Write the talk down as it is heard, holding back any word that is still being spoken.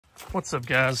What's up,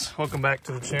 guys? Welcome back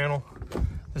to the channel.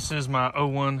 This is my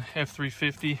 01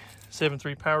 F350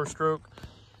 7.3 Power Stroke,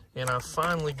 and I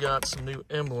finally got some new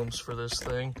emblems for this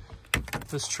thing.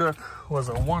 This truck was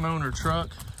a one-owner truck,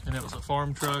 and it was a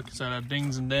farm truck, so it had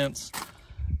dings and dents,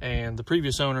 and the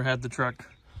previous owner had the truck,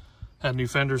 had new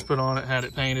fenders put on it, had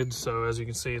it painted, so as you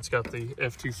can see, it's got the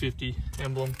F250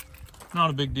 emblem. Not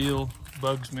a big deal,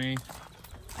 bugs me,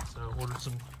 so I ordered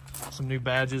some new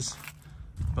badges.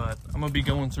 But I'm gonna be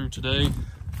going through today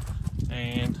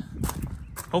and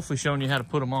hopefully showing you how to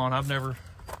put them on. I've never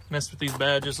messed with these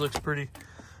badges. Looks pretty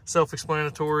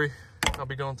self-explanatory. I'll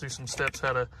be going through some steps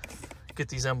how to get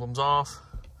these emblems off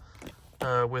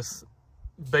with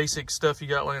basic stuff you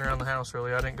got laying around the house,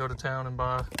 really. I didn't go to town and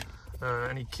buy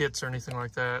any kits or anything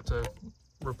like that to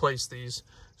replace these.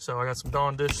 So I got some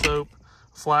Dawn dish soap,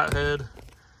 flathead,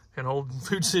 and old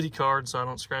Food City card so I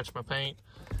don't scratch my paint.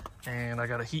 And I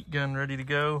got a heat gun ready to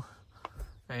go,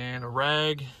 and a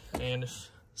rag, and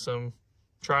some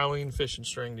trilene fishing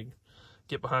string to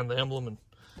get behind the emblem and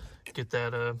get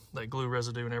that that glue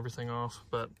residue and everything off.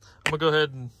 But I'm gonna go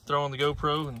ahead and throw on the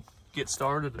GoPro and get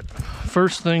started.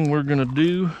 First thing we're gonna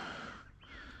do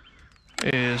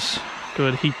is go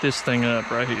ahead and heat this thing up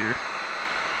right here.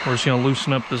 We're just gonna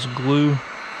loosen up this glue.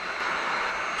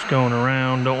 Just going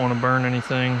around, don't want to burn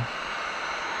anything.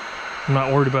 I'm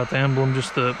not worried about the emblem,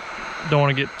 just don't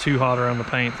want to get too hot around the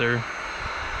paint there.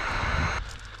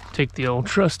 Take the old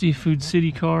trusty Food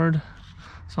City card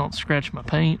so I don't scratch my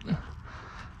paint.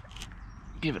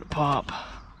 Give it a pop.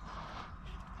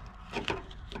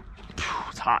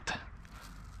 It's hot.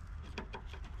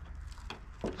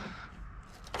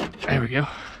 There we go.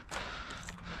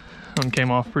 One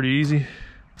came off pretty easy.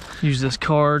 Use this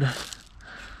card.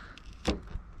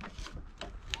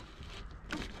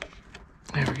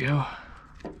 There we go.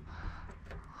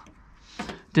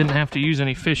 Didn't have to use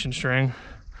any fishing string,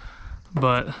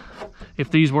 but if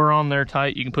these were on there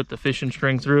tight, you can put the fishing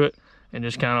string through it and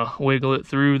just kind of wiggle it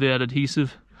through that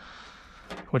adhesive,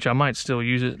 which I might still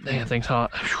use it. Dang, that thing's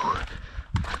hot.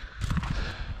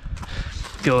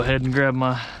 Go ahead and grab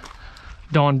my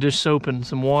Dawn dish soap and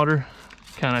some water,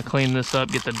 kind of clean this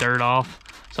up, get the dirt off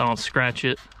so I don't scratch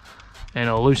it, and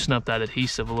it'll loosen up that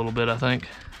adhesive a little bit, I think.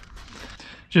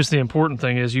 Just the important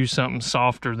thing is use something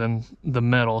softer than the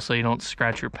metal so you don't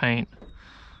scratch your paint.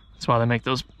 That's why they make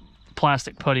those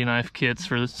plastic putty knife kits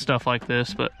for stuff like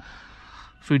this, but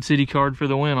Food City card for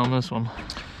the win on this one.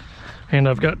 And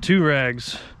I've got two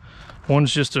rags.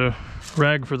 One's just a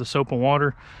rag for the soap and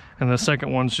water, and the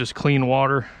second one's just clean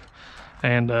water,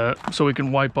 and so we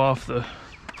can wipe off the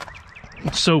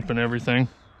soap and everything.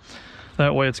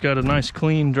 That way it's got a nice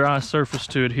clean dry surface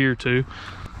to adhere to,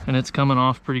 and it's coming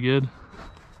off pretty good.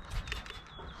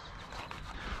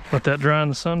 Let that dry in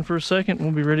the sun for a second and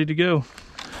we'll be ready to go.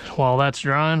 While that's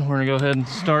drying, we're gonna go ahead and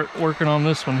start working on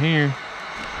this one here.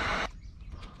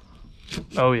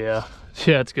 Oh yeah,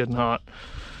 it's good and hot.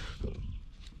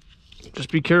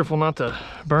 Just be careful not to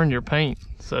burn your paint,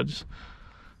 so just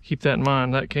keep that in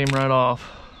mind. That came right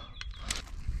off.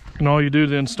 And all you do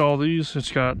to install these,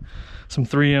 it's got some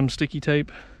 3M sticky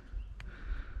tape.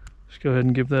 Just go ahead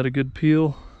and give that a good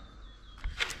peel.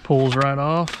 Pulls right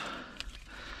off.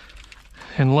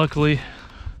 And luckily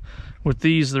with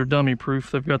these, they're dummy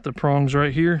proof. They've got the prongs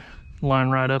right here, line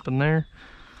right up in there,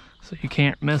 so you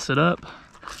can't mess it up.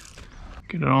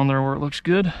 Get it on there where it looks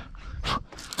good.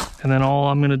 And then all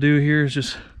I'm gonna do here is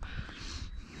just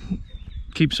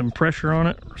keep some pressure on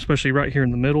it, especially right here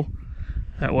in the middle.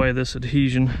 That way this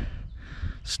adhesion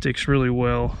sticks really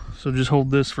well. So just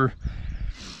hold this for,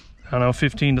 I don't know,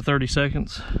 15 to 30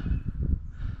 seconds.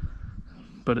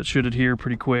 But it should adhere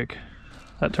pretty quick.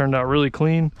 That turned out really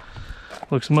clean.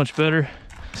 Looks much better.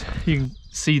 You can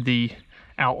see the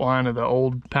outline of the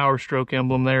old Power Stroke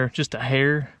emblem there, just a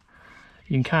hair.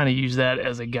 You can kind of use that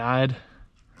as a guide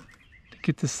to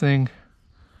get this thing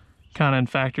kind of in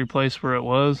factory place where it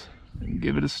was, and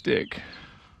give it a stick.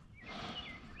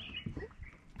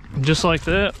 And just like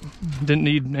that, didn't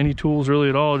need any tools really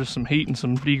at all, just some heat and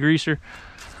some degreaser.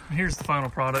 And here's the final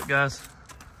product, guys.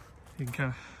 You can kind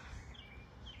of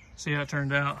see how it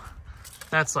turned out.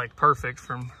 That's like perfect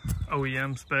from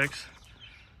OEM specs.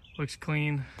 Looks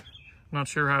clean. Not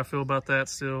sure how I feel about that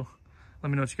still. Let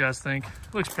me know what you guys think.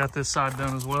 Looks got this side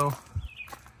done as well.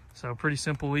 So pretty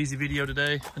simple, easy video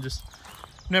today. I just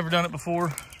never done it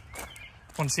before.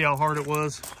 Want to see how hard it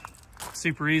was.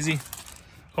 Super easy.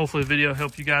 Hopefully the video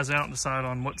helped you guys out and decide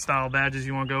on what style badges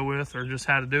you want to go with or just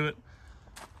how to do it.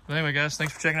 But anyway, guys,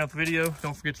 thanks for checking out the video.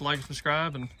 Don't forget to like and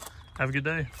subscribe, and have a good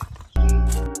day.